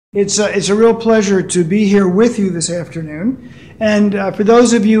It's a real pleasure to be here with you this afternoon. And for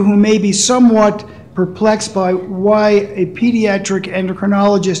those of you who may be somewhat perplexed by why a pediatric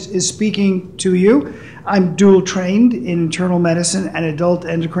endocrinologist is speaking to you, I'm dual trained in internal medicine and adult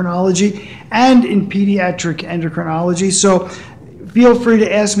endocrinology and in pediatric endocrinology. So feel free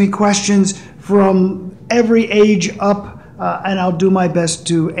to ask me questions from every age up, and I'll do my best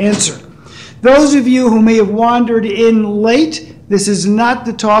to answer. Those of you who may have wandered in late, this is not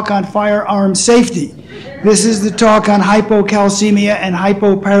the talk on firearm safety. This is the talk on hypocalcemia and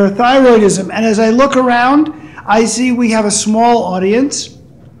hypoparathyroidism. And as I look around, I see we have a small audience,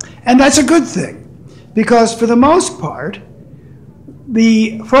 and that's a good thing, because for the most part,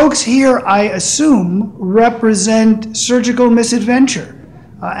 the folks here, I assume, represent surgical misadventure.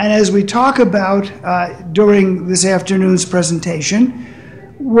 And as we talk about during this afternoon's presentation,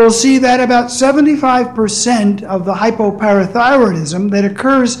 we'll see that about 75% of the hypoparathyroidism that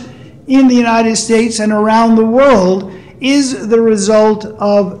occurs in the United States and around the world is the result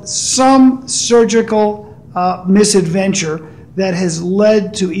of some surgical misadventure that has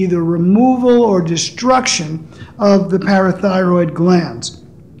led to either removal or destruction of the parathyroid glands.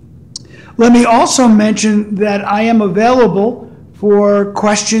 Let me also mention that I am available for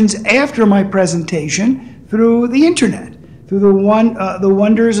questions after my presentation through the internet. Through the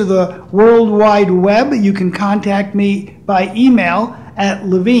wonders of the World Wide Web, you can contact me by email at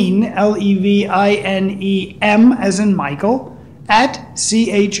Levine, L-E-V-I-N-E-M, as in Michael, at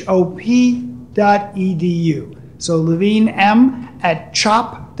chop.edu. So Levine M at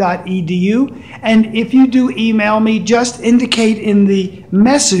chop.edu. And if you do email me, just indicate in the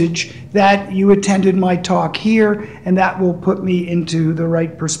message that you attended my talk here, and that will put me into the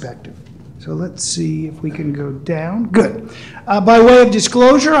right perspective. So let's see if we can go down. Good. By way of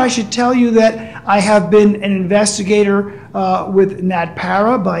disclosure, I should tell you that I have been an investigator with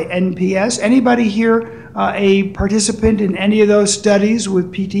NatPara by NPS. Anybody here a participant in any of those studies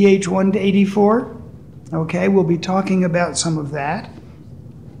with PTH 1 to 84? Okay, we'll be talking about some of that.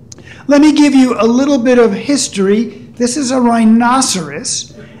 Let me give you a little bit of history. This is a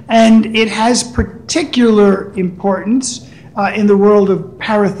rhinoceros, and it has particular importance in the world of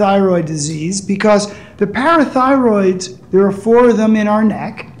parathyroid disease, because the parathyroids, there are 4 of them in our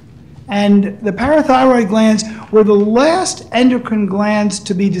neck, and the parathyroid glands were the last endocrine glands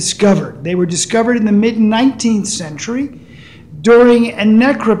to be discovered. They were discovered in the mid-19th century during a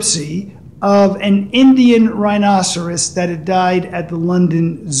necropsy of an Indian rhinoceros that had died at the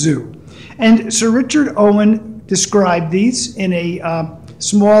London Zoo. And Sir Richard Owen described these in a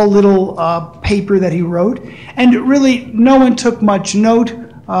small little paper that he wrote, and really no one took much note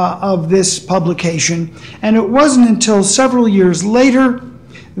of this publication. And it wasn't until several years later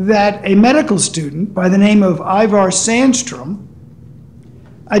that a medical student by the name of Ivar Sandstrom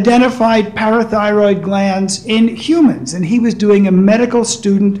identified parathyroid glands in humans, and he was doing a medical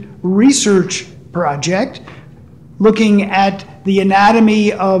student research project looking at the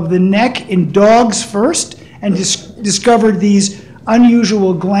anatomy of the neck in dogs first, and discovered these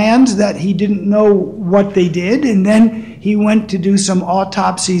unusual glands that he didn't know what they did. And then he went to do some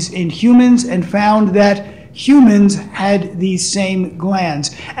autopsies in humans and found that humans had these same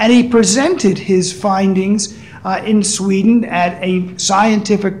glands. And he presented his findings in Sweden at a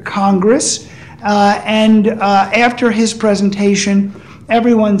scientific congress. After his presentation,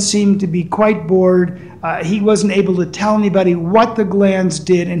 everyone seemed to be quite bored. He wasn't able to tell anybody what the glands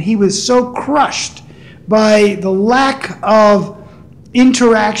did, and he was so crushed by the lack of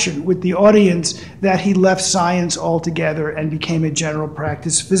interaction with the audience that he left science altogether and became a general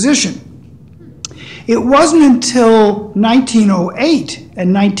practice physician. It wasn't until 1908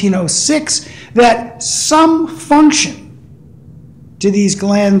 and 1906 that some function to these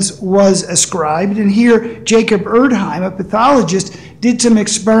glands was ascribed. And here Jacob Erdheim, a pathologist, did some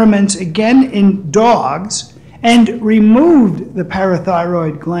experiments again in dogs and removed the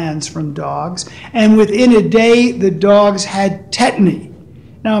parathyroid glands from dogs, and within a day the dogs had tetany.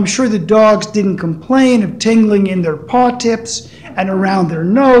 Now I'm sure the dogs didn't complain of tingling in their paw tips and around their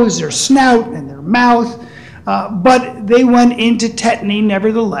nose, their snout, and their mouth, but they went into tetany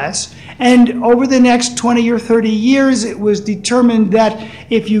nevertheless. And over the next 20 or 30 years, it was determined that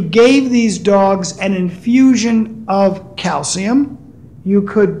if you gave these dogs an infusion of calcium, you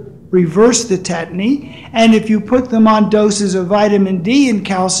could reverse the tetany, and if you put them on doses of vitamin D and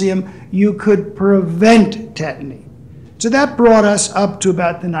calcium, you could prevent tetany. So that brought us up to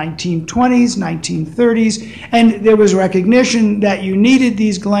about the 1920s, 1930s, and there was recognition that you needed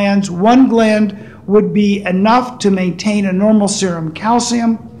these glands. One gland would be enough to maintain a normal serum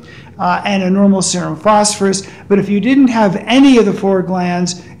calcium, and a normal serum phosphorus. But if you didn't have any of the 4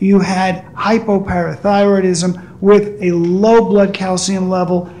 glands, you had hypoparathyroidism with a low blood calcium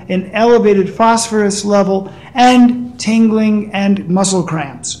level, an elevated phosphorus level, and tingling and muscle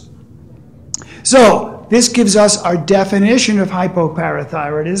cramps. So this gives us our definition of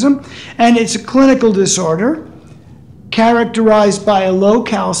hypoparathyroidism, and it's a clinical disorder characterized by a low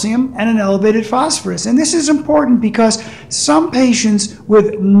calcium and an elevated phosphorus. And this is important because some patients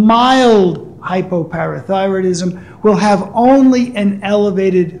with mild hypoparathyroidism will have only an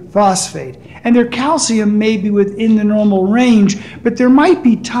elevated phosphate, and their calcium may be within the normal range, but there might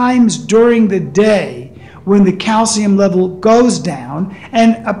be times during the day when the calcium level goes down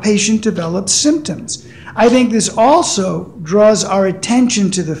and a patient develops symptoms. I think this also draws our attention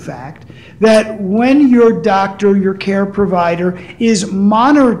to the fact that when your doctor, your care provider, is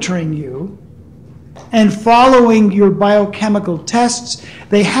monitoring you and following your biochemical tests,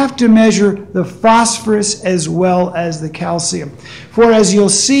 they have to measure the phosphorus as well as the calcium. For as you'll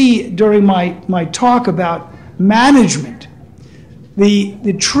see during my talk about management,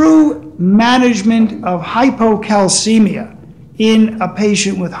 the true management of hypocalcemia in a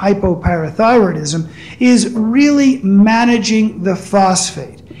patient with hypoparathyroidism is really managing the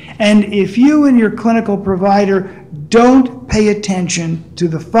phosphate. And if you and your clinical provider don't pay attention to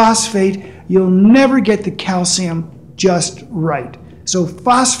the phosphate, you'll never get the calcium just right. So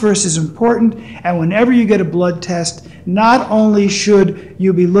phosphorus is important, and whenever you get a blood test, not only should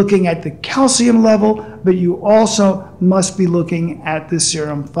you be looking at the calcium level, but you also must be looking at the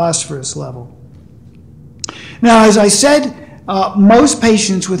serum phosphorus level. Now, as I said, most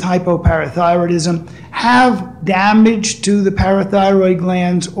patients with hypoparathyroidism have damage to the parathyroid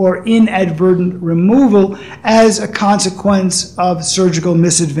glands or inadvertent removal as a consequence of surgical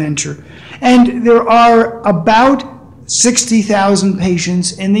misadventure. And there are about 60,000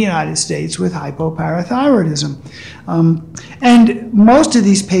 patients in the United States with hypoparathyroidism. And most of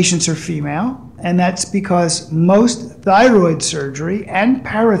these patients are female, and that's because most thyroid surgery and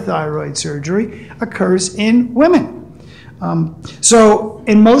parathyroid surgery occurs in women. So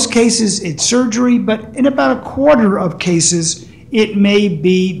in most cases it's surgery, but in about a quarter of cases it may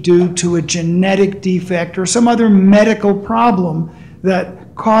be due to a genetic defect or some other medical problem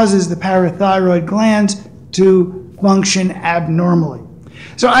that causes the parathyroid glands to function abnormally.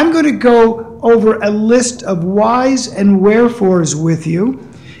 So I'm going to go over a list of whys and wherefores with you.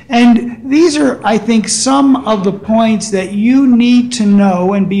 And these are, I think, some of the points that you need to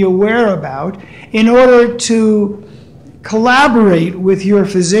know and be aware about in order to collaborate with your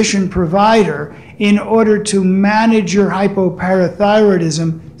physician provider in order to manage your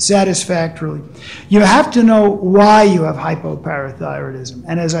hypoparathyroidism satisfactorily. You have to know why you have hypoparathyroidism.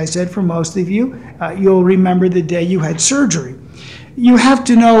 And as I said, for most of you, you'll remember the day you had surgery. You have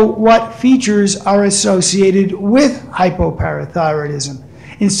to know what features are associated with hypoparathyroidism.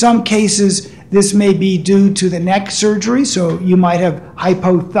 In some cases, this may be due to the neck surgery, so you might have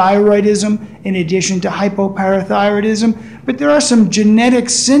hypothyroidism in addition to hypoparathyroidism, but there are some genetic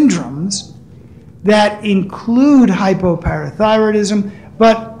syndromes that include hypoparathyroidism,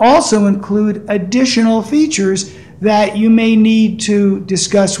 but also include additional features that you may need to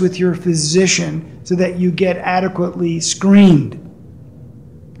discuss with your physician so that you get adequately screened.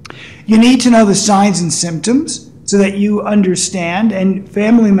 You need to know the signs and symptoms so that you understand and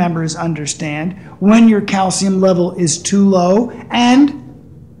family members understand when your calcium level is too low and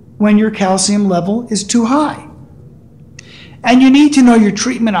when your calcium level is too high. And you need to know your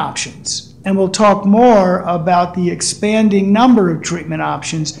treatment options. And we'll talk more about the expanding number of treatment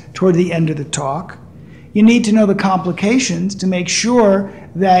options toward the end of the talk. You need to know the complications to make sure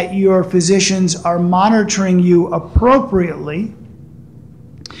that your physicians are monitoring you appropriately.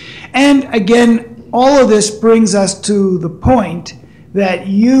 And again, all of this brings us to the point that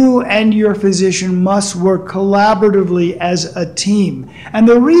you and your physician must work collaboratively as a team. And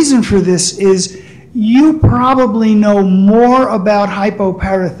the reason for this is you probably know more about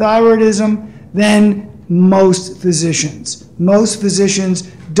hypoparathyroidism than most physicians. Most physicians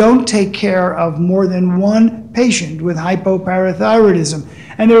don't take care of more than one patient with hypoparathyroidism.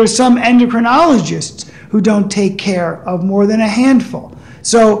 And there are some endocrinologists who don't take care of more than a handful.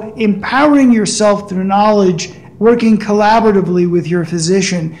 So empowering yourself through knowledge, working collaboratively with your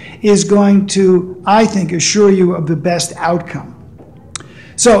physician is going to, I think, assure you of the best outcome.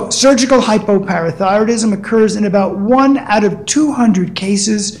 So surgical hypoparathyroidism occurs in about 1 out of 200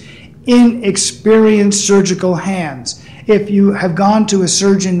 cases in experienced surgical hands. If you have gone to a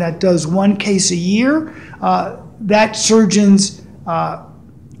surgeon that does 1 case a year, that surgeon's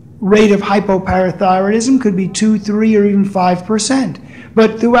rate of hypoparathyroidism could be 2, 3, or even 5%.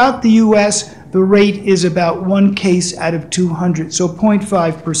 But throughout the U.S., the rate is about 1 case out of 200, so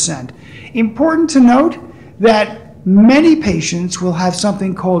 0.5%. Important to note that many patients will have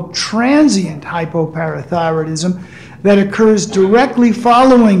something called transient hypoparathyroidism that occurs directly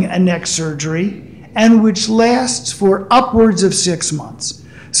following a neck surgery and which lasts for upwards of 6 months.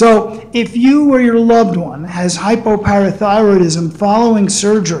 So if you or your loved one has hypoparathyroidism following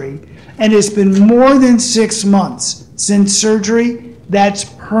surgery and it's been more than 6 months since surgery, that's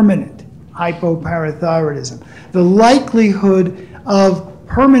permanent hypoparathyroidism. The likelihood of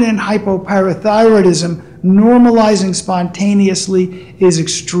permanent hypoparathyroidism normalizing spontaneously is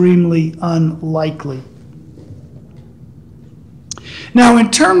extremely unlikely. Now,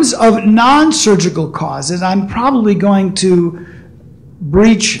 in terms of non-surgical causes, I'm probably going to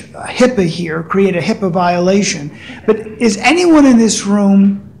breach HIPAA here, create a HIPAA violation, but does anyone in this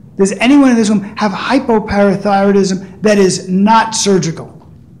room have hypoparathyroidism that is not surgical?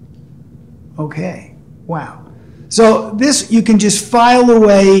 Okay, wow. So this you can just file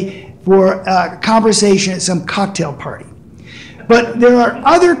away for a conversation at some cocktail party. But there are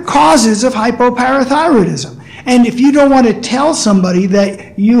other causes of hypoparathyroidism. And if you don't want to tell somebody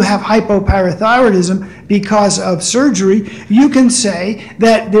that you have hypoparathyroidism because of surgery, you can say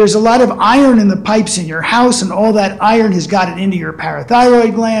that there's a lot of iron in the pipes in your house and all that iron has gotten into your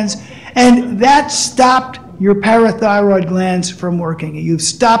parathyroid glands, and that stopped your parathyroid glands from working. You've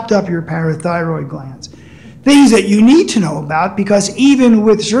stopped up your parathyroid glands. Things that you need to know about, because even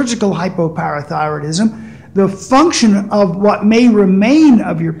with surgical hypoparathyroidism, the function of what may remain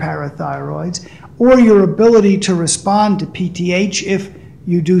of your parathyroids or your ability to respond to PTH if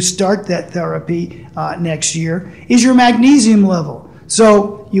you do start that therapy next year is your magnesium level.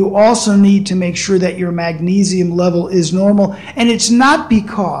 So you also need to make sure that your magnesium level is normal, and it's not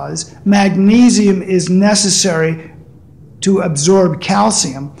because magnesium is necessary to absorb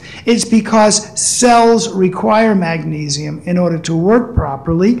calcium. It's because cells require magnesium in order to work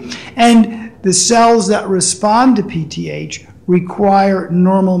properly, and the cells that respond to PTH require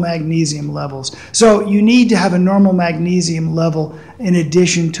normal magnesium levels. So you need to have a normal magnesium level in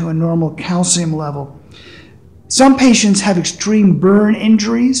addition to a normal calcium level. Some patients have extreme burn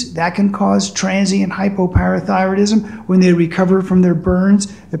injuries. That can cause transient hypoparathyroidism. When they recover from their burns,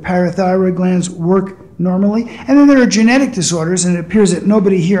 the parathyroid glands work normally. And then there are genetic disorders, and it appears that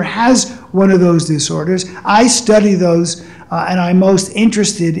nobody here has one of those disorders. I study those, and I'm most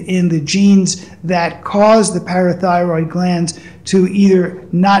interested in the genes that cause the parathyroid glands to either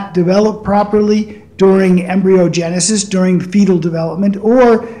not develop properly during embryogenesis, during fetal development,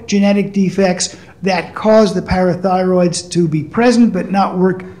 or genetic defects that cause the parathyroids to be present but not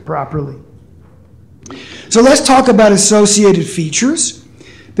work properly. So let's talk about associated features.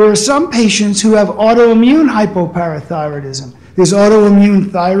 There are some patients who have autoimmune hypoparathyroidism. There's autoimmune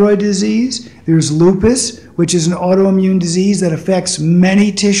thyroid disease, there's lupus, which is an autoimmune disease that affects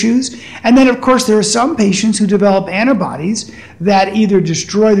many tissues. And then, of course, there are some patients who develop antibodies that either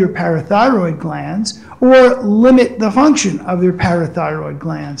destroy their parathyroid glands or limit the function of their parathyroid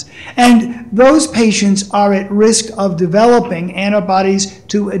glands. And those patients are at risk of developing antibodies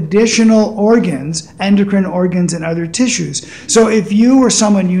to additional organs, endocrine organs, and other tissues. So if you or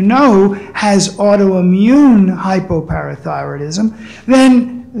someone you know has autoimmune hypoparathyroidism,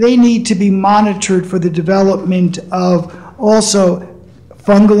 then they need to be monitored for the development of also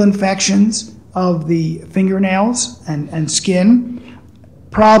fungal infections of the fingernails and skin,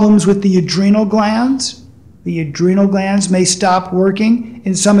 problems with the adrenal glands. The adrenal glands may stop working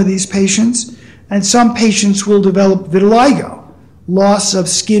in some of these patients, and some patients will develop vitiligo, loss of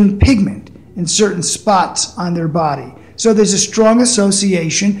skin pigment in certain spots on their body. So there's a strong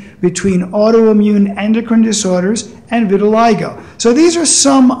association between autoimmune endocrine disorders and vitiligo. So these are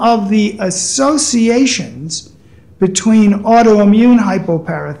some of the associations between autoimmune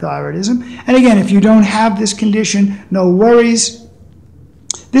hypoparathyroidism. And again, if you don't have this condition, no worries.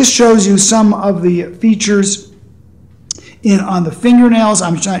 This shows you some of the features on the fingernails.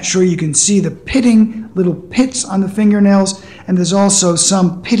 I'm not sure you can see the pitting, little pits on the fingernails, and there's also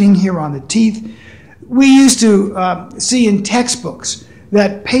some pitting here on the teeth. We used to see in textbooks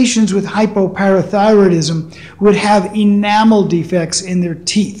that patients with hypoparathyroidism would have enamel defects in their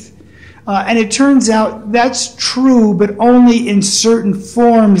teeth. And it turns out that's true, but only in certain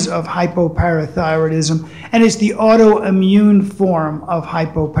forms of hypoparathyroidism, and it's the autoimmune form of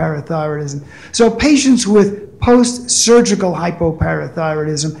hypoparathyroidism. So patients with post-surgical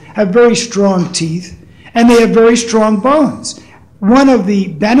hypoparathyroidism have very strong teeth, and they have very strong bones. one of the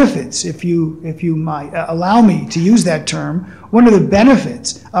benefits, if you might allow me to use that term, one of the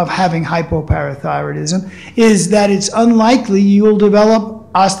benefits of having hypoparathyroidism is that it's unlikely you'll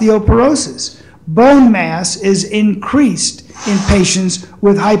develop osteoporosis. Bone mass is increased in patients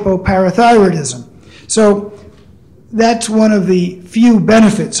with hypoparathyroidism. So that's one of the few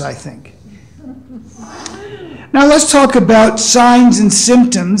benefits, I think. Now let's talk about signs and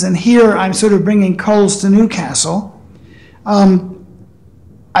symptoms, and here I'm sort of bringing coals to Newcastle.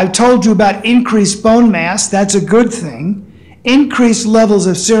 I've told you about increased bone mass. That's a good thing. Increased levels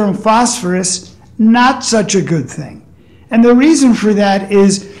of serum phosphorus, not such a good thing. And the reason for that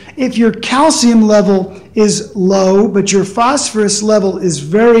is if your calcium level is low, but your phosphorus level is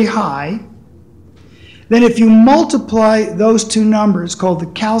very high, then if you multiply those two numbers, called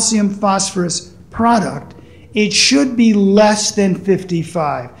the calcium-phosphorus product, it should be less than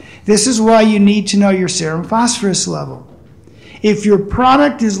 55. This is why you need to know your serum phosphorus level. If your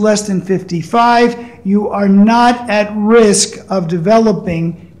product is less than 55, you are not at risk of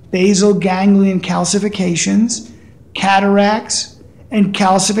developing basal ganglion calcifications, cataracts, and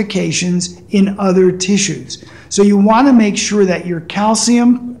calcifications in other tissues. So you want to make sure that your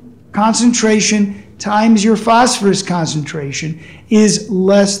calcium concentration times your phosphorus concentration is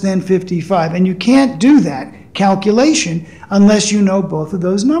less than 55. And you can't do that calculation unless you know both of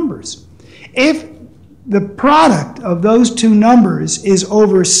those numbers. If the product of those two numbers is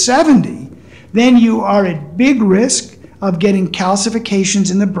over 70, then you are at big risk of getting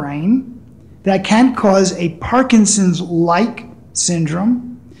calcifications in the brain that can cause a Parkinson's-like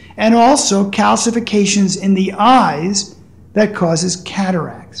syndrome, and also calcifications in the eyes that causes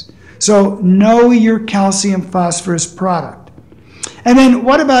cataracts. So know your calcium phosphorus product. And then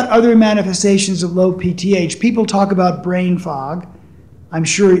what about other manifestations of low PTH? People talk about brain fog. I'm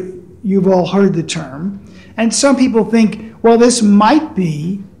sure you've all heard the term. And some people think, well, this might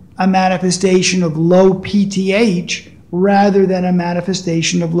be a manifestation of low PTH rather than a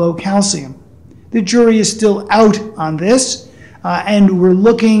manifestation of low calcium. The jury is still out on this, and we're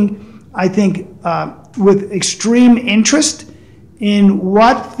looking, I think, with extreme interest in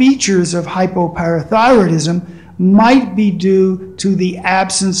what features of hypoparathyroidism might be due to the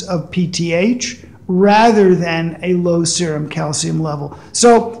absence of PTH rather than a low serum calcium level.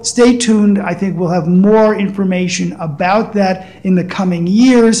 So stay tuned. I think we'll have more information about that in the coming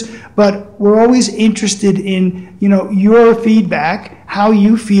years, but we're always interested in, your feedback, how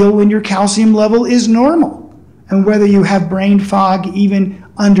you feel when your calcium level is normal, and whether you have brain fog even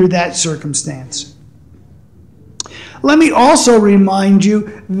under that circumstance. Let me also remind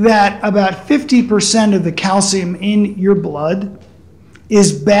you that about 50% of the calcium in your blood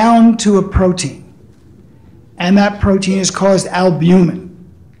is bound to a protein. And that protein is called albumin.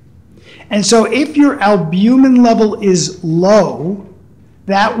 And so if your albumin level is low,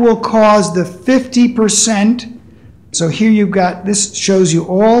 that will cause the 50%. So here you've got, this shows you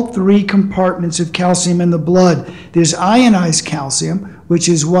all three compartments of calcium in the blood. There's ionized calcium, which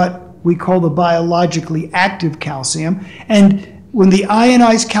is what we call the biologically active calcium. And when the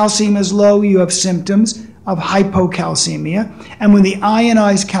ionized calcium is low, you have symptoms of hypocalcemia. And when the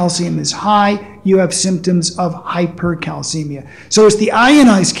ionized calcium is high, you have symptoms of hypercalcemia. So it's the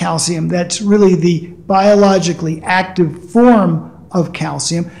ionized calcium that's really the biologically active form of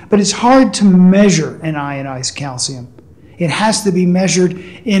calcium, but it's hard to measure an ionized calcium. It has to be measured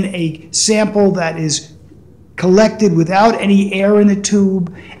in a sample that is collected without any air in the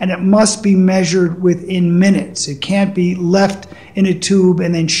tube, and it must be measured within minutes. It can't be left in a tube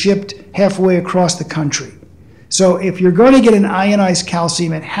and then shipped halfway across the country. So if you're going to get an ionized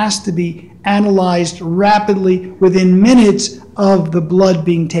calcium, it has to be analyzed rapidly within minutes of the blood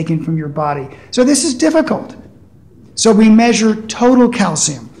being taken from your body. So this is difficult. So we measure total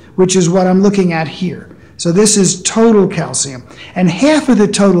calcium, which is what I'm looking at here. So this is total calcium. And half of the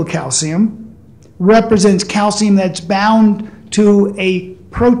total calcium represents calcium that's bound to a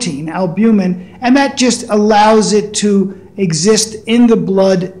protein, albumin, and that just allows it to exist in the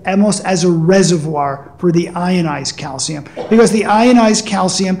blood almost as a reservoir for the ionized calcium, because the ionized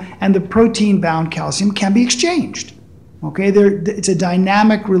calcium and the protein-bound calcium can be exchanged. Okay, it's a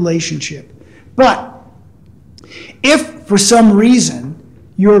dynamic relationship. But if for some reason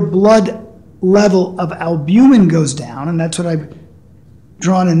your blood level of albumin goes down, and that's what I've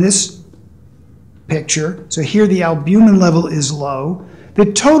drawn in this picture, so here the albumin level is low,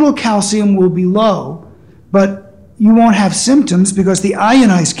 the total calcium will be low, but you won't have symptoms because the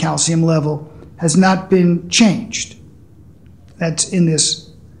ionized calcium level has not been changed. That's in this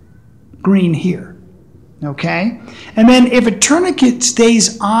green here, okay? And then if a tourniquet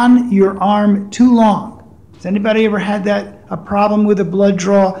stays on your arm too long, Has anybody ever had a problem with a blood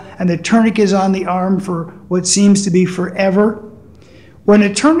draw and the tourniquet is on the arm for what seems to be forever? When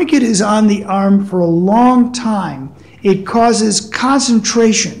a tourniquet is on the arm for a long time, it causes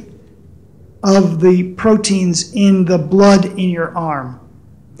concentration of the proteins in the blood in your arm.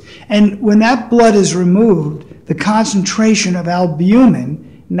 And when that blood is removed, the concentration of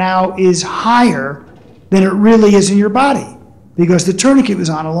albumin now is higher than it really is in your body because the tourniquet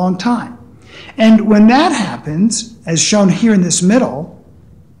was on a long time. And when that happens, as shown here in this middle,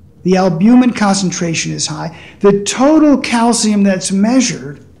 the albumin concentration is high. The total calcium that's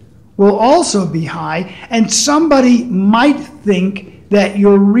measured will also be high, and somebody might think that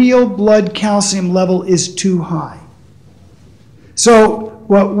your real blood calcium level is too high. So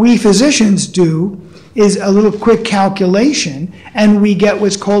what we physicians do is a little quick calculation, and we get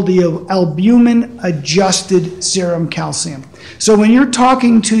what's called the albumin-adjusted serum calcium. So when you're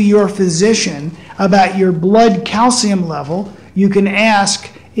talking to your physician about your blood calcium level, you can ask,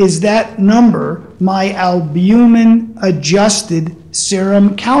 is that number my albumin-adjusted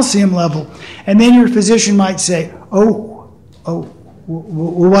serum calcium level? And then your physician might say,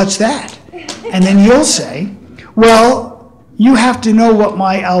 what's that? And then you'll say, well, you have to know what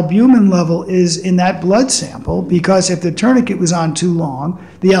my albumin level is in that blood sample, because if the tourniquet was on too long,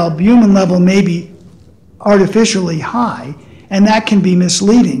 the albumin level may be artificially high, and that can be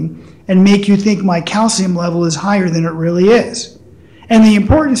misleading and make you think my calcium level is higher than it really is. And the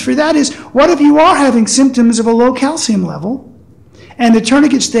importance for that is, what if you are having symptoms of a low calcium level, and the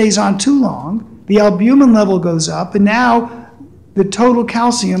tourniquet stays on too long, the albumin level goes up, and now the total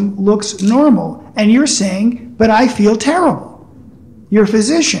calcium looks normal, and you're saying, but I feel terrible. Your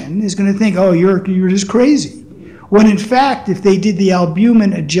physician is going to think, oh, you're just crazy. When in fact, if they did the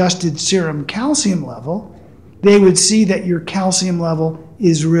albumin-adjusted serum calcium level, they would see that your calcium level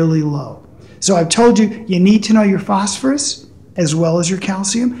is really low. So I've told you, you need to know your phosphorus as well as your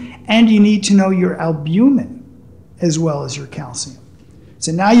calcium, and you need to know your albumin as well as your calcium.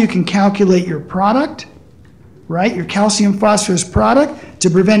 So now you can calculate your product, right, your calcium phosphorus product to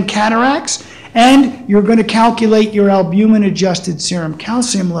prevent cataracts, and you're going to calculate your albumin-adjusted serum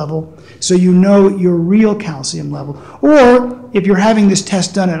calcium level so you know your real calcium level. Or if you're having this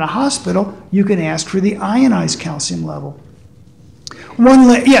test done in a hospital, you can ask for the ionized calcium level.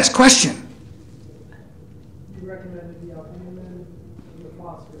 Yes, question? You recommended the albumin and the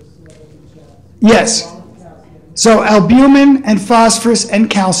phosphorus level in chat. Yes. So albumin and phosphorus and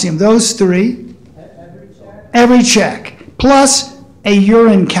calcium, those three. Every check? Every check. Plus a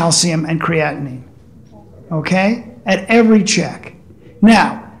urine calcium and creatinine. Okay? At every check.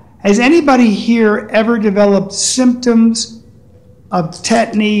 Now, has anybody here ever developed symptoms of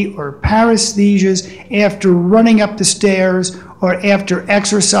tetany or paresthesias after running up the stairs or after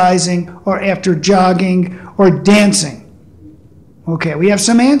exercising or after jogging or dancing? Okay, we have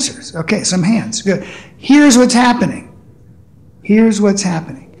some answers. Okay, some hands. Good. Here's what's happening. Here's what's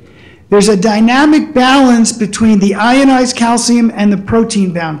happening. There's a dynamic balance between the ionized calcium and the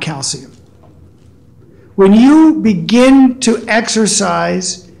protein-bound calcium. When you begin to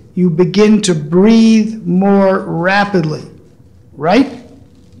exercise, you begin to breathe more rapidly, right?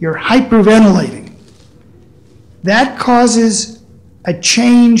 You're hyperventilating. That causes a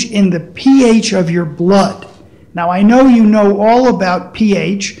change in the pH of your blood. Now, I know you know all about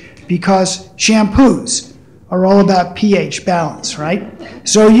pH because shampoos are all about pH balance, right?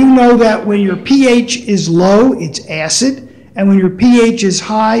 So you know that when your pH is low, it's acid, and when your pH is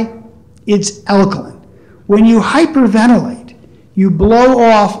high, it's alkaline. When you hyperventilate, you blow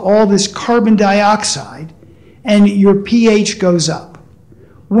off all this carbon dioxide, and your pH goes up.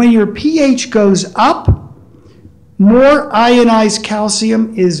 When your pH goes up, more ionized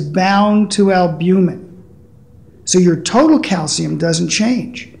calcium is bound to albumin. So your total calcium doesn't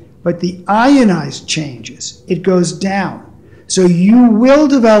change, but the ionized changes. It goes down. So you will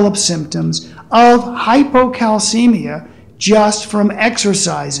develop symptoms of hypocalcemia just from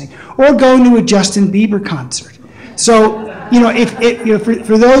exercising or going to a Justin Bieber concert. So,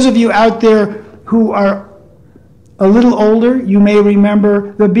 for those of you out there who are a little older, you may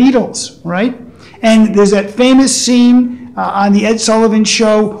remember the Beatles, right? And there's that famous scene on the Ed Sullivan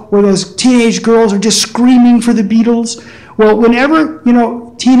Show where those teenage girls are just screaming for the Beatles. Well, whenever,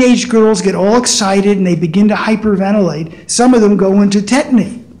 teenage girls get all excited and they begin to hyperventilate, some of them go into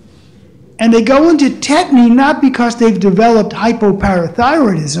tetany. And they go into tetany not because they've developed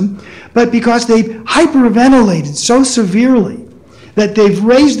hypoparathyroidism, but because they've hyperventilated so severely that they've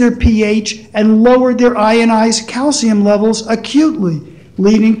raised their pH and lowered their ionized calcium levels acutely,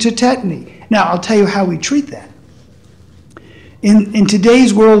 leading to tetany. Now, I'll tell you how we treat that. In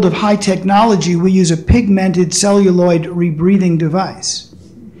today's world of high technology, we use a pigmented celluloid rebreathing device.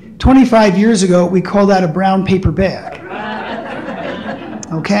 25 years ago, we called that a brown paper bag.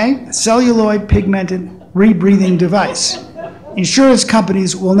 Okay? A celluloid pigmented rebreathing device. Insurance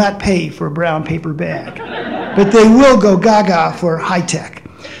companies will not pay for a brown paper bag, but they will go gaga for high tech.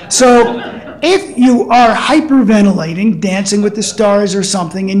 So if you are hyperventilating, dancing with the stars or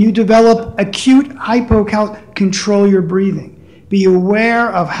something, and you develop acute hypocalcemia, control your breathing. Be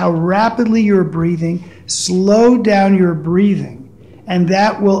aware of how rapidly you're breathing, slow down your breathing, and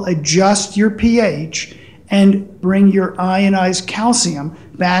that will adjust your pH and bring your ionized calcium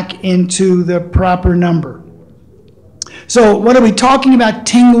back into the proper number. So what are we talking about?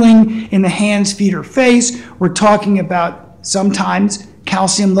 Tingling in the hands, feet, or face. We're talking about sometimes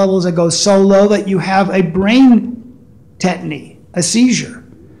calcium levels that go so low that you have a brain tetany, a seizure,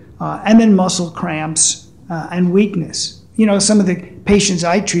 and then muscle cramps and weakness. You know, some of the patients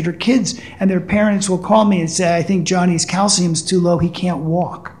I treat are kids, and their parents will call me and say, I think Johnny's calcium's too low, he can't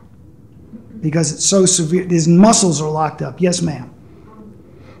walk because it's so severe, his muscles are locked up. Yes, ma'am.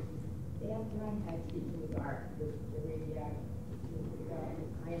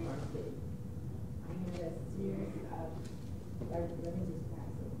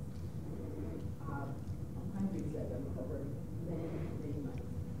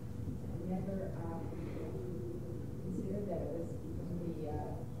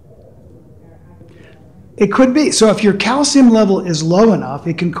 It could be. So if your calcium level is low enough,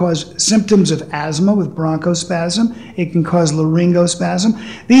 it can cause symptoms of asthma with bronchospasm. It can cause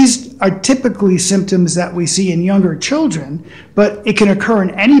laryngospasm. These are typically symptoms that we see in younger children, but it can occur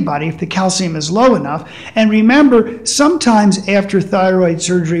in anybody if the calcium is low enough. And remember, sometimes after thyroid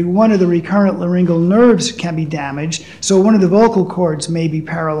surgery, one of the recurrent laryngeal nerves can be damaged, so one of the vocal cords may be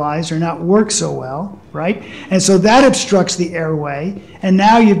paralyzed or not work so well, right? And so that obstructs the airway, and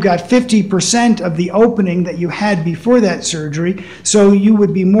now you've got 50% of the opening that you had before that surgery, so you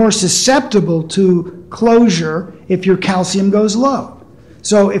would be more susceptible to closure if your calcium goes low.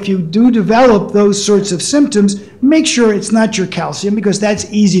 So if you do develop those sorts of symptoms, make sure it's not your calcium, because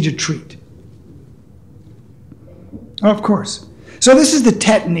that's easy to treat. Of course. So this is the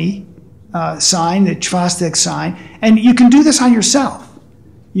tetany sign, the Chvostek sign, and you can do this on yourself.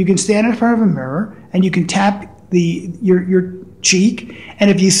 You can stand in front of a mirror and you can tap your cheek, and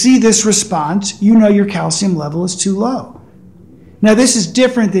if you see this response, you know your calcium level is too low. Now this is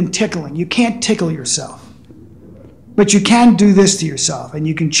different than tickling. You can't tickle yourself, but you can do this to yourself, and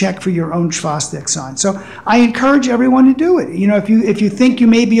you can check for your own Chvostek sign. So I encourage everyone to do it. You know, if you think you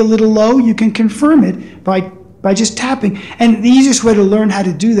may be a little low, you can confirm it by just tapping. And the easiest way to learn how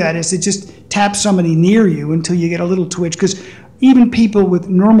to do that is to just tap somebody near you until you get a little twitch, because even people with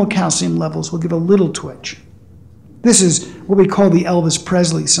normal calcium levels will give a little twitch. This is what we call the Elvis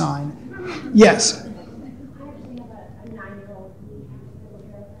Presley sign. Yes? I actually have a 9-year-old who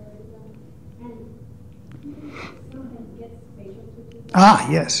has hypothyroidism, and sometimes gets facial twitches. Ah,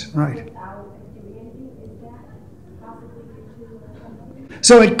 yes, right. Without doing anything. Is that possibly due to something?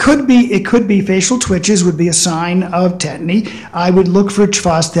 So it could be facial twitches would be a sign of tetany. I would look for a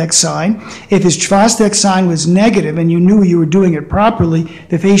Chvostek sign. If his Chvostek sign was negative and you knew you were doing it properly,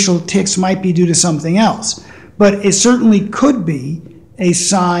 the facial tics might be due to something else. But it certainly could be a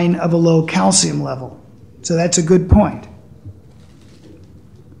sign of a low calcium level. So that's a good point.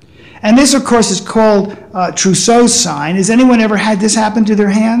 And this, of course, is called Trousseau's sign. Has anyone ever had this happen to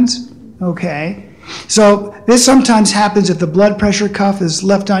their hands? Okay. So this sometimes happens if the blood pressure cuff is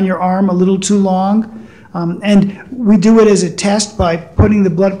left on your arm a little too long. And we do it as a test by putting the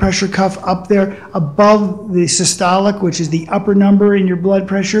blood pressure cuff up there above the systolic, which is the upper number in your blood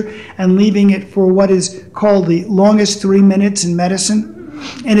pressure, and leaving it for what is called the longest 3 minutes in medicine.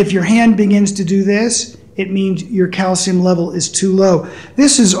 And if your hand begins to do this, it means your calcium level is too low.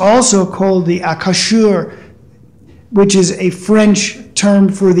 This is also called the accoucheur, which is a French term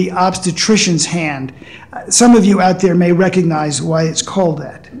for the obstetrician's hand. Some of you out there may recognize why it's called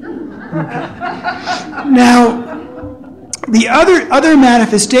that. Okay. Now, the other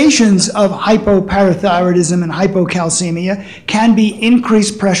manifestations of hypoparathyroidism and hypocalcemia can be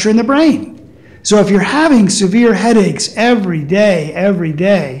increased pressure in the brain. So if you're having severe headaches every day,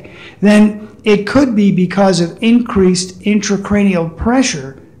 then it could be because of increased intracranial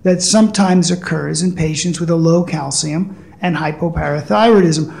pressure that sometimes occurs in patients with a low calcium and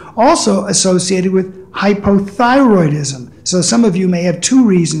hypoparathyroidism, also associated with hypothyroidism. So some of you may have two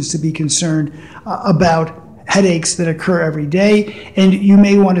reasons to be concerned about headaches that occur every day, and you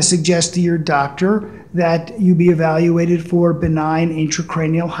may want to suggest to your doctor that you be evaluated for benign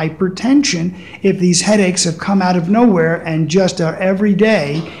intracranial hypertension if these headaches have come out of nowhere and just are every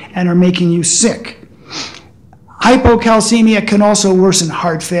day and are making you sick. Hypocalcemia can also worsen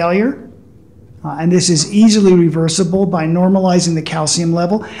heart failure, and this is easily reversible by normalizing the calcium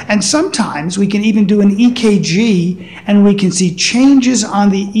level. And sometimes we can even do an EKG, and we can see changes on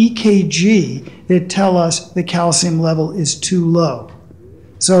the EKG that tell us the calcium level is too low.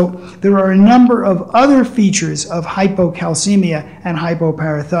 So there are a number of other features of hypocalcemia and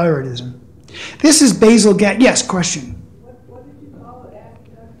hypoparathyroidism. This is basal gas. Yes, question. What did you call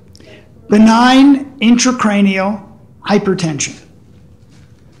it? Benign intracranial hypertension.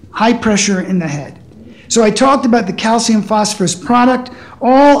 High pressure in the head. So I talked about the calcium phosphorus product.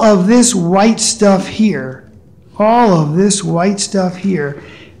 All of this white stuff here,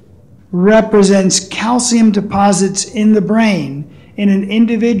 represents calcium deposits in the brain in an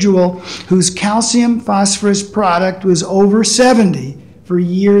individual whose calcium phosphorus product was over 70 for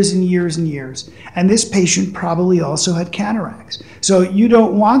years and years and years. And this patient probably also had cataracts. So you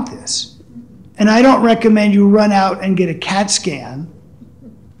don't want this. And I don't recommend you run out and get a CAT scan,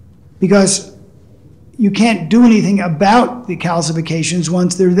 because you can't do anything about the calcifications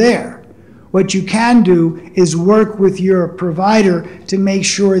once they're there. What you can do is work with your provider to make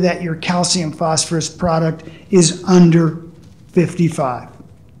sure that your calcium phosphorus product is under 55.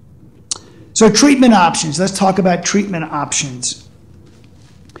 So treatment options. Let's talk about treatment options.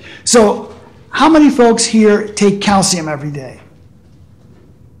 So how many folks here take calcium every day?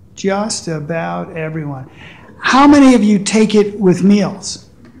 Just about everyone. How many of you take it with meals?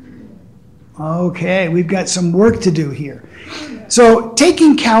 Okay, we've got some work to do here. So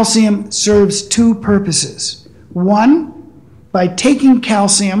taking calcium serves two purposes. One, by taking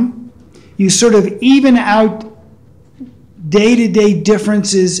calcium, you sort of even out day-to-day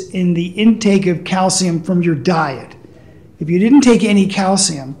differences in the intake of calcium from your diet. If you didn't take any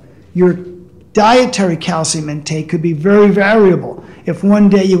calcium, your dietary calcium intake could be very variable. If one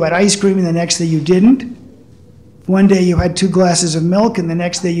day you had ice cream and the next day you didn't, one day you had 2 glasses of milk and the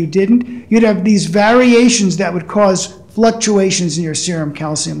next day you didn't, you'd have these variations that would cause fluctuations in your serum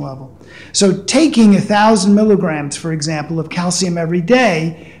calcium level. So taking 1,000 milligrams, for example, of calcium every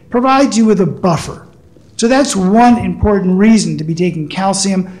day provides you with a buffer. So that's one important reason to be taking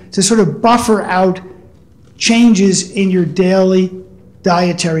calcium, to sort of buffer out changes in your daily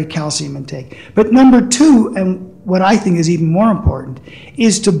dietary calcium intake. But number 2, and what I think is even more important,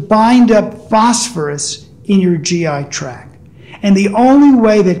 is to bind up phosphorus in your GI tract. And the only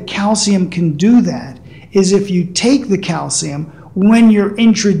way that calcium can do that is if you take the calcium when you're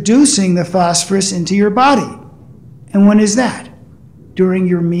introducing the phosphorus into your body. And when is that? During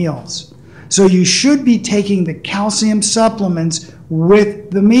your meals. So you should be taking the calcium supplements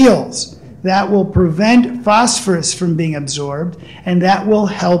with the meals. That will prevent phosphorus from being absorbed, and that will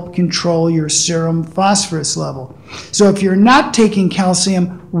help control your serum phosphorus level. So if you're not taking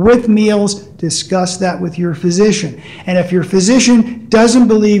calcium with meals, discuss that with your physician. And if your physician doesn't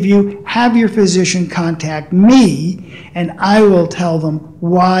believe you, have your physician contact me, and I will tell them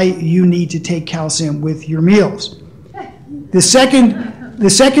why you need to take calcium with your meals. The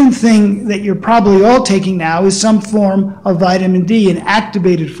second thing that you're probably all taking now is some form of vitamin D, an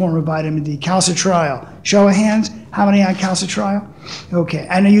activated form of vitamin D, calcitriol. Show of hands, how many on calcitriol? Okay,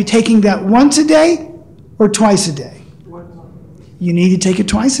 and are you taking that once a day or twice a day? You need to take it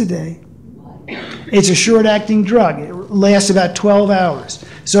twice a day. It's a short-acting drug. It lasts about 12 hours.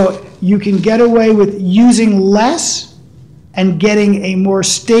 So you can get away with using less and getting a more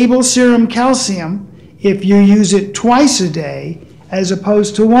stable serum calcium if you use it twice a day as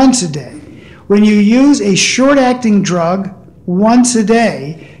opposed to once a day. When you use a short-acting drug once a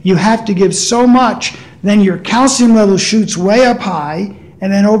day, you have to give so much, then your calcium level shoots way up high,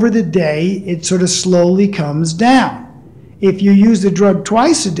 and then over the day, it sort of slowly comes down. If you use the drug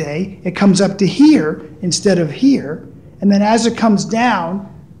twice a day, it comes up to here instead of here, and then as it comes down,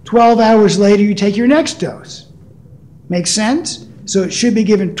 12 hours later, you take your next dose. Make sense? So it should be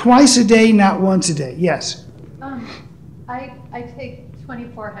given twice a day, not once a day. Yes? I take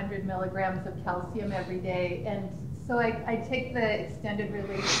 2,400 milligrams of calcium every day, and so I take the extended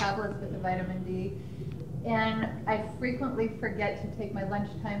release tablets with the vitamin D, and I frequently forget to take my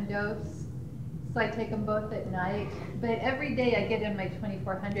lunchtime dose, so I take them both at night. But every day I get in my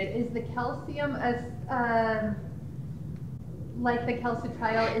 2,400. Is the calcium like the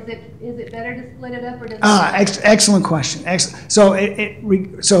calcitriol? Is it better to split it up, or does excellent question.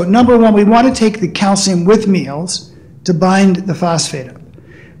 So number one, we want to take the calcium with meals to bind the phosphate up.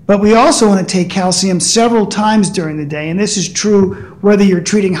 But we also want to take calcium several times during the day, and this is true whether you're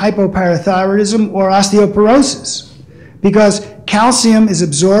treating hypoparathyroidism or osteoporosis, because calcium is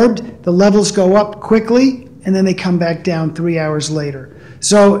absorbed, the levels go up quickly, and then they come back down 3 hours later.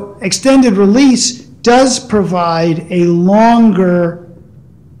 So extended release does provide a longer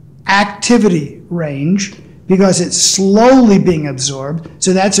activity range because it's slowly being absorbed,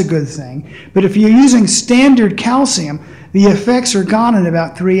 so that's a good thing. But if you're using standard calcium, the effects are gone in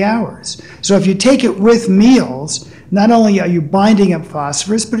about 3 hours. So if you take it with meals, not only are you binding up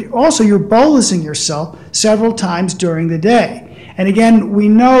phosphorus, but also you're bolusing yourself several times during the day. And again, we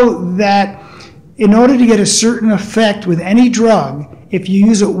know that in order to get a certain effect with any drug, if you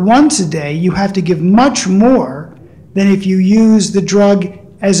use it once a day, you have to give much more than if you use the drug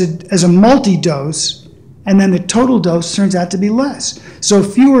as a multi-dose, and then the total dose turns out to be less. So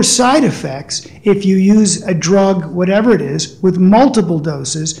fewer side effects if you use a drug, whatever it is, with multiple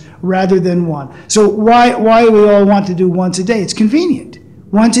doses rather than one. So why we all want to do once a day? It's convenient.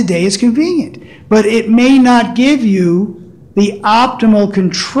 Once a day is convenient. But it may not give you the optimal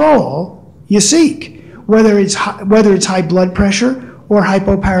control you seek, whether it's high blood pressure or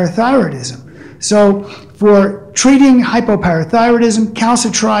hypoparathyroidism. So for treating hypoparathyroidism,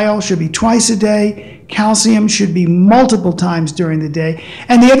 calcitriol should be twice a day. Calcium should be multiple times during the day.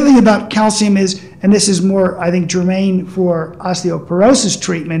 And the other thing about calcium is, and this is more, I think, germane for osteoporosis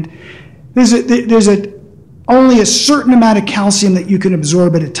treatment, there's only a certain amount of calcium that you can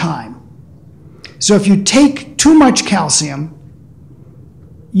absorb at a time. So if you take too much calcium,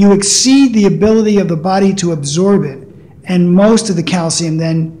 you exceed the ability of the body to absorb it, and most of the calcium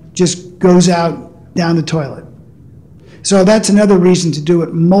then just goes out down the toilet. So that's another reason to do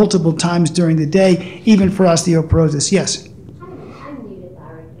it multiple times during the day, even for osteoporosis. Yes? I'm new to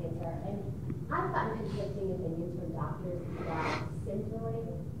thyroid cancer, and I've gotten conflicting opinions from doctors about Synthroid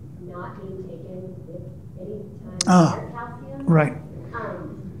not being taken with any time calcium. Right.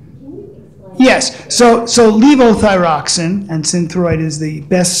 Can you explain? Yes. So levothyroxine, and Synthroid is the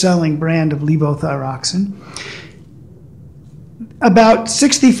best-selling brand of levothyroxine. About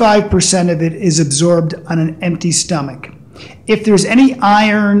 65% of it is absorbed on an empty stomach. If there's any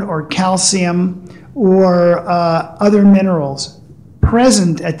iron or calcium or other minerals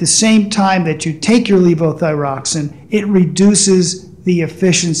present at the same time that you take your levothyroxine, it reduces the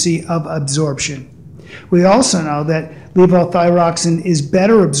efficiency of absorption. We also know that levothyroxine is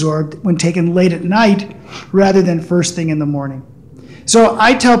better absorbed when taken late at night rather than first thing in the morning. So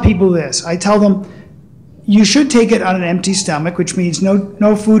I tell people this. I tell them, you should take it on an empty stomach, which means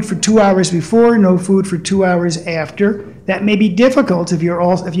no food for 2 hours before, no food for 2 hours after. That may be difficult if you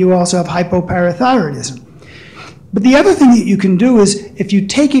also have hypoparathyroidism. But the other thing that you can do is if you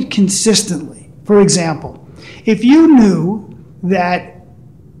take it consistently. For example, if you knew that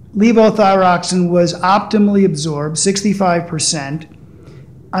levothyroxine was optimally absorbed, 65%,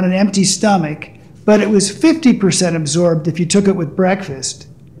 on an empty stomach, but it was 50% absorbed if you took it with breakfast,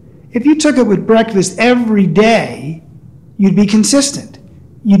 if you took it with breakfast every day, you'd be consistent.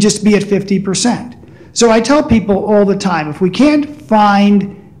 You'd just be at 50%. So I tell people all the time, if we can't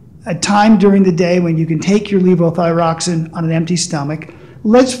find a time during the day when you can take your levothyroxine on an empty stomach,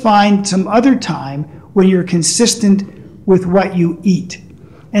 let's find some other time when you're consistent with what you eat.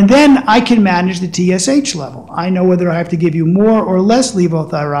 And then I can manage the TSH level. I know whether I have to give you more or less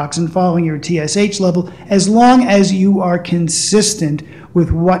levothyroxine following your TSH level, as long as you are consistent with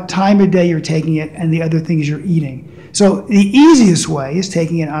what time of day you're taking it and the other things you're eating. So the easiest way is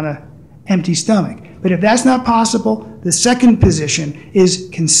taking it on an empty stomach. But if that's not possible, the second position is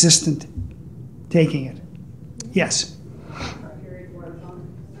consistent taking it. Yes?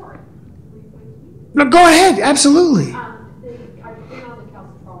 No, go ahead, absolutely. I've been on the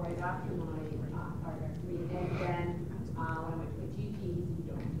calcitriol right after my thyroidectomy, and then when I went to a GP, you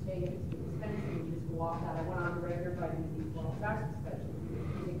don't take it, it's too expensive, you just go off that. I went on the regular vitamin B12 fasting special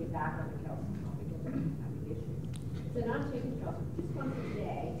to get back on the calcitriol because I didn't have the issues. So now I'm taking calcium just once a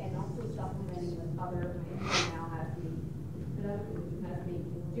day and also supplementing with other, my now has me, another physician has me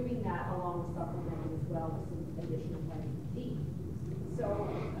doing that along with supplementing as well with some additional vitamin D. So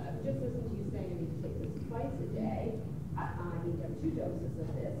just listening to you saying you need to take this twice a day, I need to have 2 doses of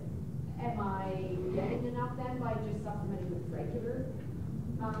this. Am I getting enough then by just supplementing with regular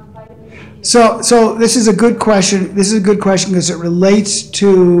vitamin D? So this is a good question. This is a good question because it relates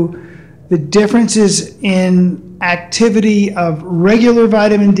to the differences in activity of regular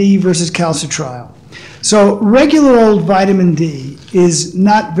vitamin D versus calcitriol. So regular old vitamin D is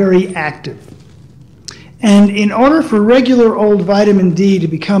not very active. And in order for regular old vitamin D to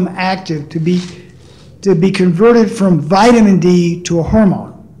become active, to be converted from vitamin D to a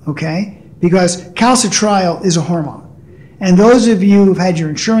hormone, okay? Because calcitriol is a hormone. And those of you who've had your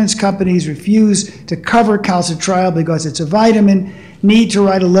insurance companies refuse to cover calcitriol because it's a vitamin need to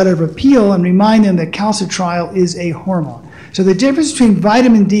write a letter of appeal and remind them that calcitriol is a hormone. So the difference between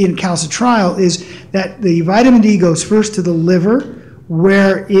vitamin D and calcitriol is that the vitamin D goes first to the liver,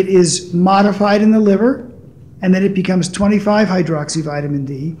 where it is modified in the liver, and then it becomes 25-hydroxyvitamin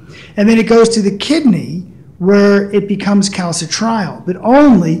D, and then it goes to the kidney, where it becomes calcitriol, but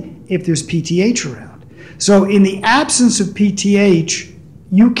only if there's PTH around. So in the absence of PTH,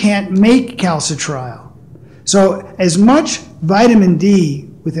 you can't make calcitriol. So as much vitamin D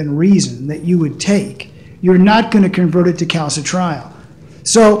within reason that you would take, you're not going to convert it to calcitriol.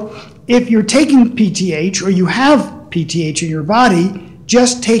 So if you're taking PTH or you have PTH in your body,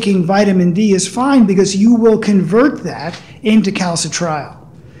 just taking vitamin D is fine because you will convert that into calcitriol.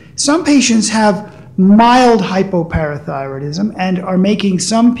 Some patients have mild hypoparathyroidism and are making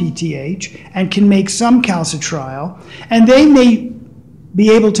some PTH and can make some calcitriol, and they may be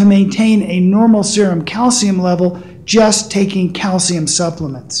able to maintain a normal serum calcium level just taking calcium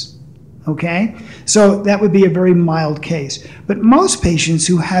supplements, okay? So that would be a very mild case. But most patients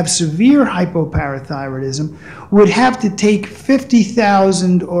who have severe hypoparathyroidism would have to take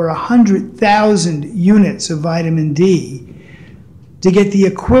 50,000 or 100,000 units of vitamin D to get the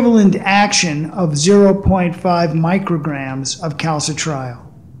equivalent action of 0.5 micrograms of calcitriol,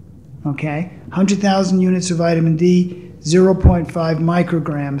 okay? 100,000 units of vitamin D, 0.5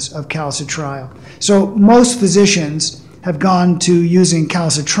 micrograms of calcitriol. So most physicians have gone to using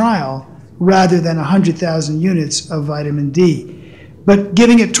calcitriol rather than 100,000 units of vitamin D. But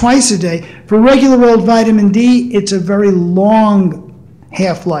giving it twice a day, for regular old vitamin D, it's a very long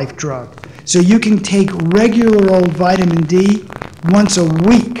half-life drug. So you can take regular old vitamin D once a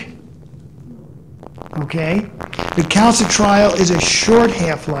week, okay? The calcitriol is a short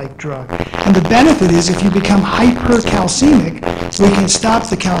half-life drug. And the benefit is if you become hypercalcemic, we can stop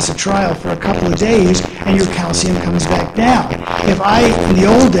the calcitriol for a couple of days and your calcium comes back down. If I, in the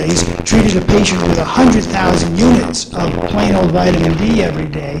old days, treated a patient with 100,000 units of plain old vitamin D every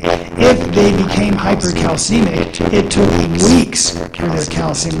day, if they became hypercalcemic, it took weeks for their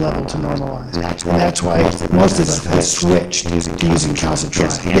calcium level to normalize. And that's why most of us have switched to using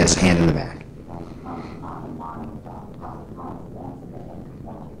calcitriol. Yes, hand in the back.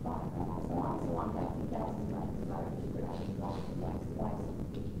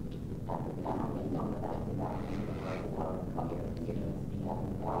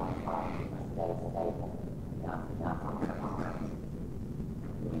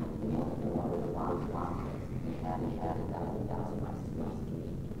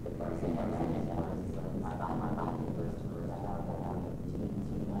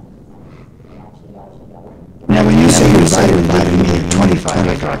 Now, when you say you vitamin, you mean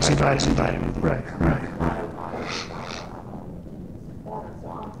 25-hydroxyvitamin vitamin. Right.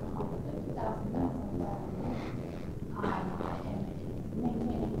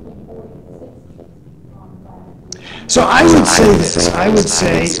 So I would say this. I would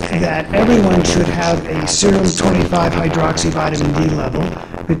say that everyone should have a serum 25-hydroxyvitamin D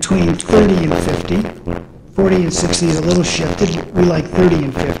level between 30 and 50. 40 and 60 is a little shifted. We like 30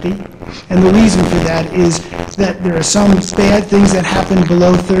 and 50. And the reason for that is that there are some bad things that happen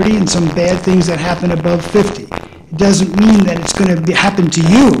below 30 and some bad things that happen above 50. It doesn't mean that it's going to happen to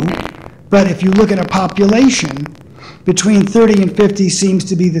you, but if you look at a population, between 30 and 50 seems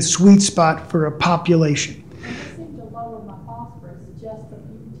to be the sweet spot for a population.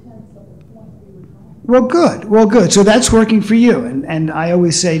 Well, good. So that's working for you. And I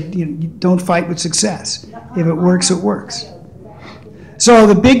always say, you don't fight with success. If it works, it works. So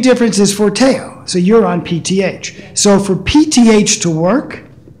the big difference is Forteo. So you're on PTH. So for PTH to work,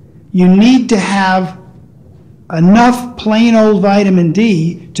 you need to have enough plain old vitamin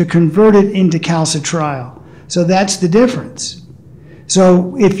D to convert it into calcitriol. So that's the difference.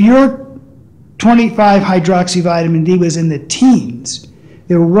 So if your 25-hydroxyvitamin D was in the teens,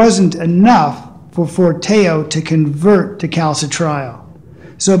 there wasn't enough for Forteo to convert to calcitriol.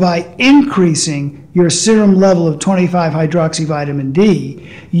 So by increasing your serum level of 25-hydroxyvitamin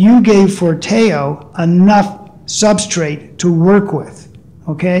D, you gave Forteo enough substrate to work with,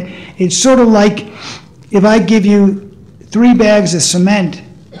 okay? It's sort of like if I give you 3 bags of cement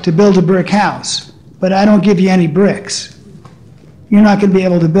to build a brick house, but I don't give you any bricks, you're not going to be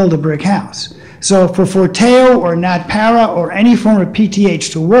able to build a brick house. So for Forteo or Natpara or any form of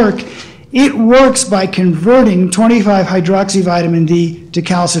PTH to work, it works by converting 25-hydroxyvitamin D to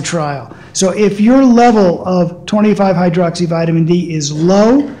calcitriol. So if your level of 25-hydroxyvitamin D is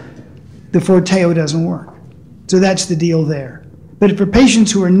low, the Forteo doesn't work. So that's the deal there. But for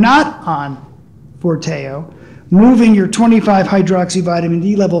patients who are not on Forteo, moving your 25-hydroxyvitamin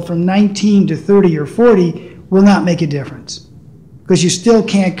D level from 19 to 30 or 40 will not make a difference, because you still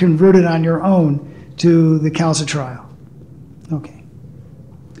can't convert it on your own to the calcitriol. Okay.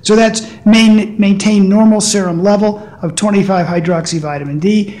 So that's maintain normal serum level of 25-hydroxyvitamin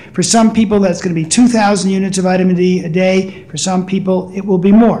D. For some people, that's going to be 2,000 units of vitamin D a day. For some people, it will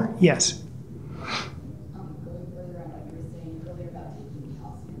be more. Yes? Going further on what you were saying earlier about taking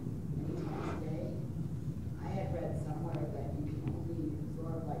calcium many times a day, I had read somewhere that you can only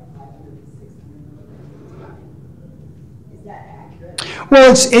absorb like 500 to 600 milligrams at a time. Is that accurate?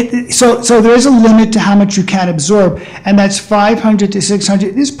 Well, so there is a limit to how much you can absorb, and that's 500 to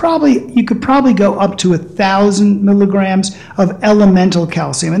 600. You could probably go up to 1,000 milligrams of elemental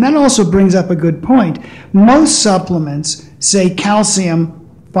calcium, and that also brings up a good point. Most supplements say calcium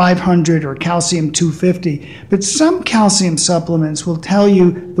 500 or calcium 250, but some calcium supplements will tell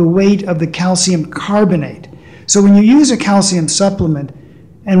you the weight of the calcium carbonate. So when you use a calcium supplement,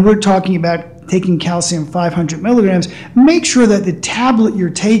 and we're talking about taking calcium 500 milligrams, make sure that the tablet you're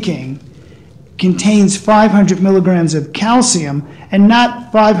taking contains 500 milligrams of calcium and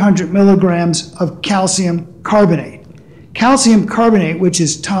not 500 milligrams of calcium carbonate. Calcium carbonate, which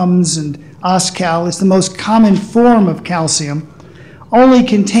is Tums and Oscal, is the most common form of calcium, only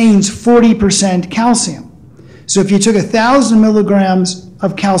contains 40% calcium. So if you took 1,000 milligrams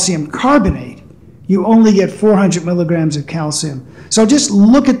of calcium carbonate, you only get 400 milligrams of calcium. So just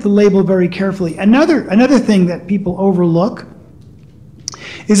look at the label very carefully. Another thing that people overlook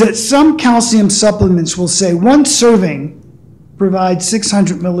is that some calcium supplements will say one serving provides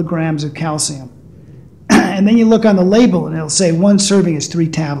 600 milligrams of calcium. And then you look on the label and it'll say one serving is 3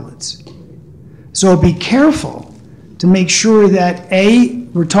 tablets. So be careful to make sure that A,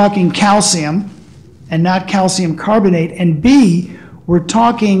 we're talking calcium and not calcium carbonate, and B, we're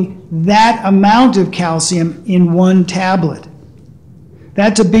talking that amount of calcium in one tablet.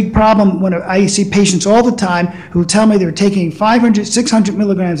 That's a big problem when I see patients all the time who tell me they're taking 500, 600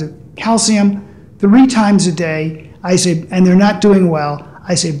 milligrams of calcium 3 times a day. I say, and they're not doing well.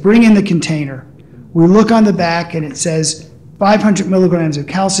 I say, bring in the container. We look on the back and it says 500 milligrams of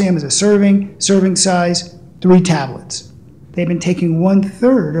calcium is a serving size, 3 tablets. They've been taking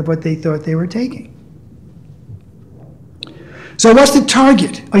 1/3 of what they thought they were taking. So what's the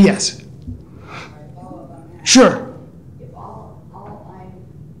target? Oh, yes. Sure.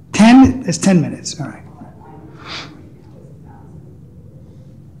 10 is 10 minutes. All right.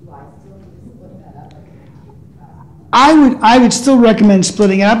 I would still recommend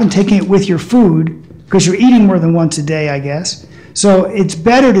splitting it up and taking it with your food, because you're eating more than once a day, I guess. So it's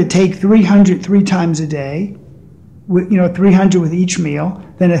better to take 300 3 times a day, with 300 with each meal,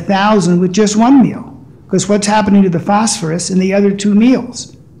 than 1,000 with just one meal. Because what's happening to the phosphorus in the other 2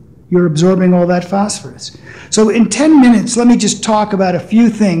 meals? You're absorbing all that phosphorus. So in 10 minutes, let me just talk about a few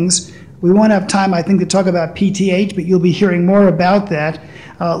things. We won't have time, I think, to talk about PTH, but you'll be hearing more about that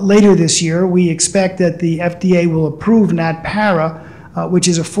later this year. We expect that the FDA will approve NatPara, which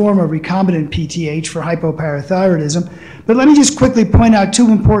is a form of recombinant PTH for hypoparathyroidism. But let me just quickly point out 2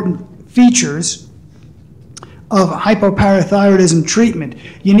 important features of hypoparathyroidism treatment.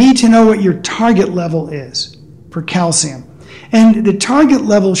 You need to know what your target level is for calcium. And the target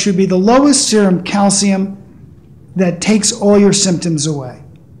level should be the lowest serum calcium that takes all your symptoms away.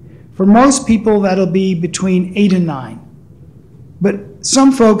 For most people, that'll be between 8 and 9. But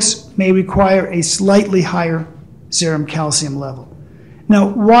some folks may require a slightly higher serum calcium level. Now,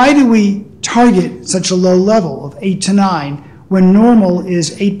 why do we target such a low level of 8 to 9 when normal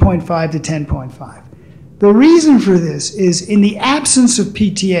is 8.5 to 10.5? The reason for this is in the absence of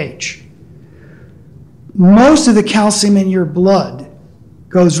PTH, most of the calcium in your blood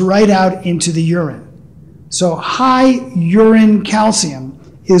goes right out into the urine. So high urine calcium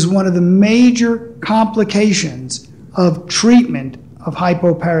is one of the major complications of treatment of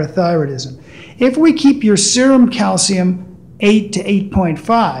hypoparathyroidism. If we keep your serum calcium 8 to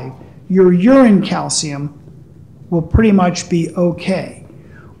 8.5, your urine calcium will pretty much be okay.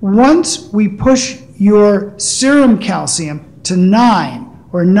 Once we push your serum calcium to 9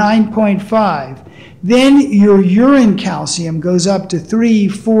 or 9.5, then your urine calcium goes up to 3,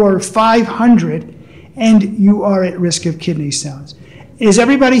 4, 500, and you are at risk of kidney stones. Does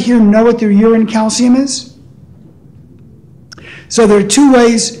everybody here know what their urine calcium is? So there are two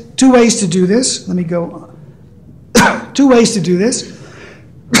ways to do this. Let me go. 2 ways to do this.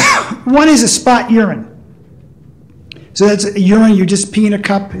 One is a spot urine. So that's a urine you just pee in a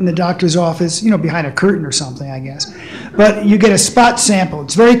cup in the doctor's office, behind a curtain or something, I guess. But you get a spot sample.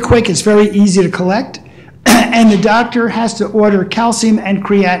 It's very quick. It's very easy to collect. And the doctor has to order calcium and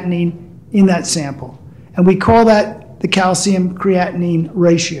creatinine in that sample. And we call that the calcium creatinine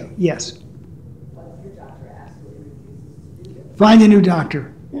ratio. Yes? What if your doctor absolutely refuses to do this? Find a new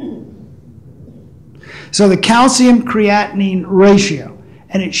doctor. So the calcium creatinine ratio,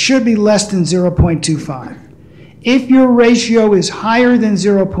 and it should be less than 0.25. If your ratio is higher than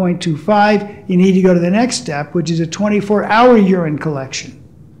 0.25, you need to go to the next step, which is a 24-hour urine collection.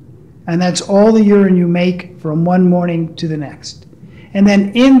 And that's all the urine you make from one morning to the next. And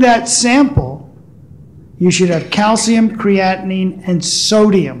then in that sample, you should have calcium, creatinine, and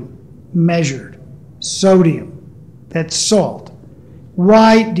sodium measured. Sodium. That's salt.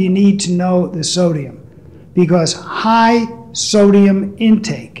 Why do you need to know the sodium? Because high sodium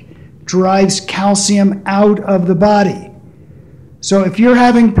intake drives calcium out of the body. So if you're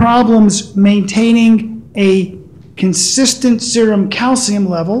having problems maintaining a consistent serum calcium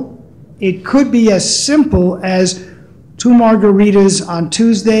level, it could be as simple as 2 margaritas on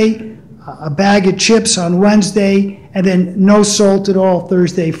Tuesday, a bag of chips on Wednesday, and then no salt at all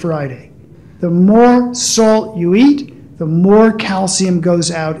Thursday, Friday. The more salt you eat, the more calcium goes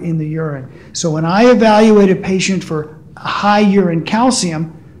out in the urine. So when I evaluate a patient for high urine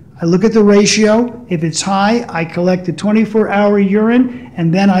calcium, I look at the ratio. If it's high, I collect the 24-hour urine,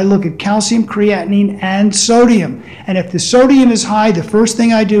 and then I look at calcium, creatinine, and sodium. And if the sodium is high, the first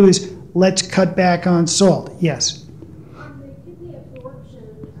thing I do is let's cut back on salt. Yes? On the kidney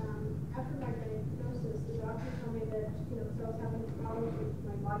absorption, after my diagnosis, the doctor told me that, so I was having problems with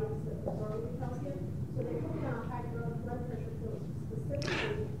my body absorbing the calcium. So they put me on high blood pressure pills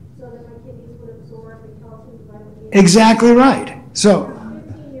specifically so that my kidneys would absorb the calcium and vitamin D. Exactly right. So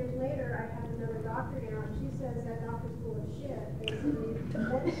 15 years later, I have another doctor now, and she says that doctor's full of shit, basically.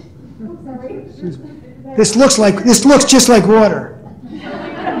 I'm sorry. this looks just like water.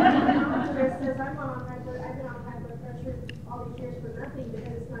 That says I've been on high blood pressure all these years for nothing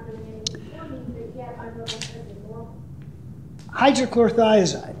because it's not doing anything for me, but yet my blood pressure is normal.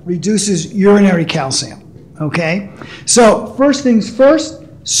 Hydrochlorothiazide reduces urinary calcium, okay? So first things first,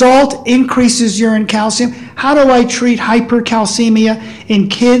 salt increases urine calcium. How do I treat hypercalcemia in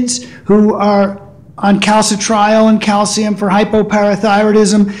kids who are on calcitriol and calcium for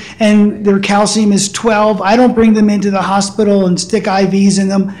hypoparathyroidism and their calcium is 12? I don't bring them into the hospital and stick IVs in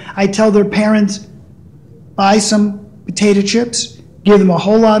them. I tell their parents, buy some potato chips, give them a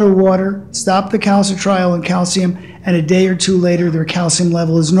whole lot of water, stop the calcitriol and calcium, and a day or two later their calcium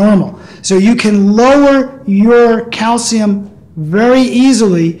level is normal. So you can lower your calcium very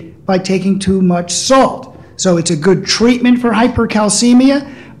easily by taking too much salt. So it's a good treatment for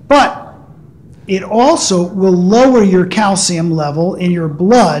hypercalcemia, but it also will lower your calcium level in your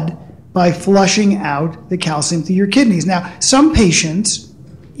blood by flushing out the calcium through your kidneys. Now, some patients,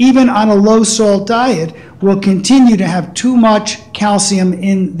 even on a low salt diet, will continue to have too much calcium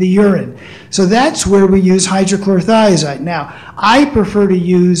in the urine. So that's where we use hydrochlorothiazide. Now, I prefer to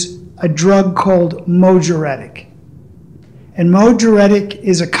use a drug called moduretic. And moduretic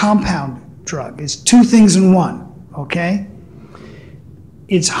is a compound drug. It's 2 things in one, okay?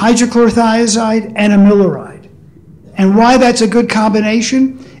 It's hydrochlorothiazide and amiloride. And why that's a good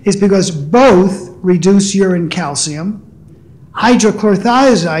combination is because both reduce urine calcium.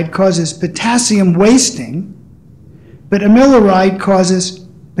 Hydrochlorothiazide causes potassium wasting, but amiloride causes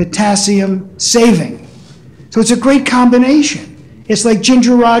potassium saving. So it's a great combination. It's like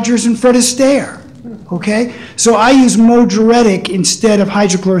Ginger Rogers and Fred Astaire, okay? So I use moduretic instead of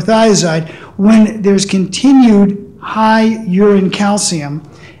hydrochlorothiazide when there's continued high urine calcium,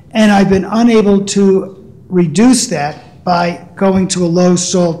 and I've been unable to reduce that by going to a low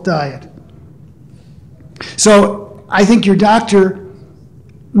salt diet. So I think your doctor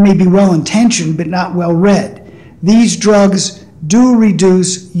may be well intentioned but not well read. These drugs do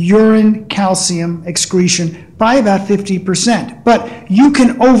reduce urine calcium excretion by about 50%, but you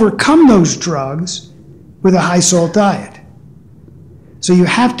can overcome those drugs with a high salt diet. So you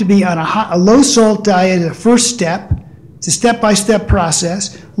have to be on a low salt diet, the first step. It's a step-by-step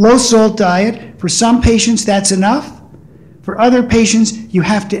process. Low salt diet, for some patients that's enough. For other patients, you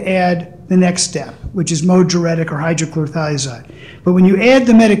have to add the next step, which is moduretic or hydrochlorothiazide. But when you add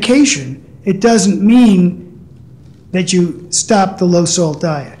the medication, it doesn't mean that you stop the low salt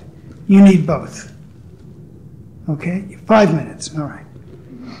diet. You need both. Okay, 5 minutes, all right.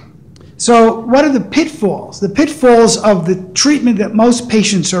 So what are the pitfalls? The pitfalls of the treatment that most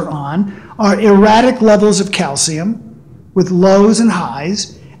patients are on are erratic levels of calcium with lows and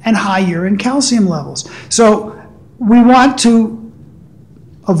highs and high urine calcium levels. So we want to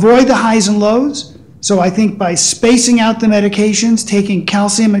avoid the highs and lows, So I think by spacing out the medications, taking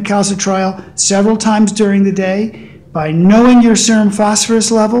calcium and calcitriol several times during the day, by knowing your serum phosphorus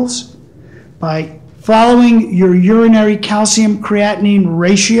levels, by following your urinary calcium creatinine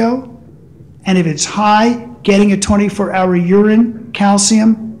ratio, and if it's high, getting a 24-hour urine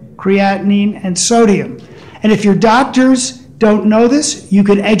calcium, creatinine, and sodium. And if your doctors don't know this, you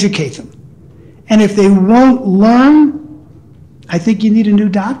can educate them. And if they won't learn, I think you need a new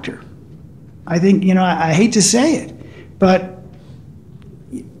doctor. I think, I hate to say it, but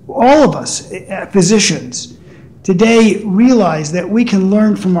all of us, physicians, today realize that we can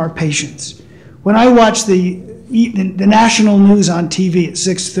learn from our patients. When I watch the national news on TV at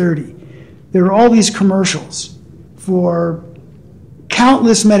 6:30, there are all these commercials for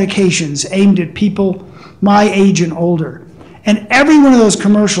countless medications aimed at people my age and older. And every one of those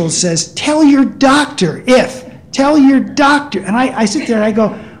commercials says, tell your doctor tell your doctor. And I sit there and I go,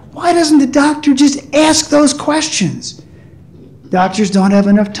 why doesn't the doctor just ask those questions? Doctors don't have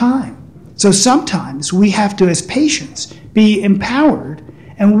enough time. So sometimes we have to, as patients, be empowered,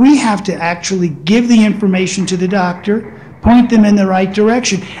 and we have to actually give the information to the doctor, point them in the right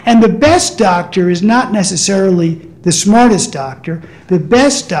direction. And the best doctor is not necessarily the smartest doctor. The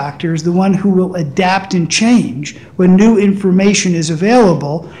best doctor is the one who will adapt and change when new information is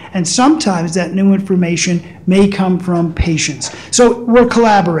available, and sometimes that new information may come from patients. So we're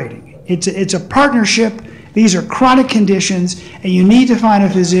collaborating. It's a partnership. These are chronic conditions, and you need to find a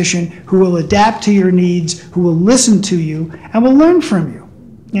physician who will adapt to your needs, who will listen to you, and will learn from you.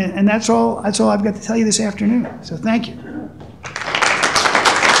 And that's all I've got to tell you this afternoon. So thank you.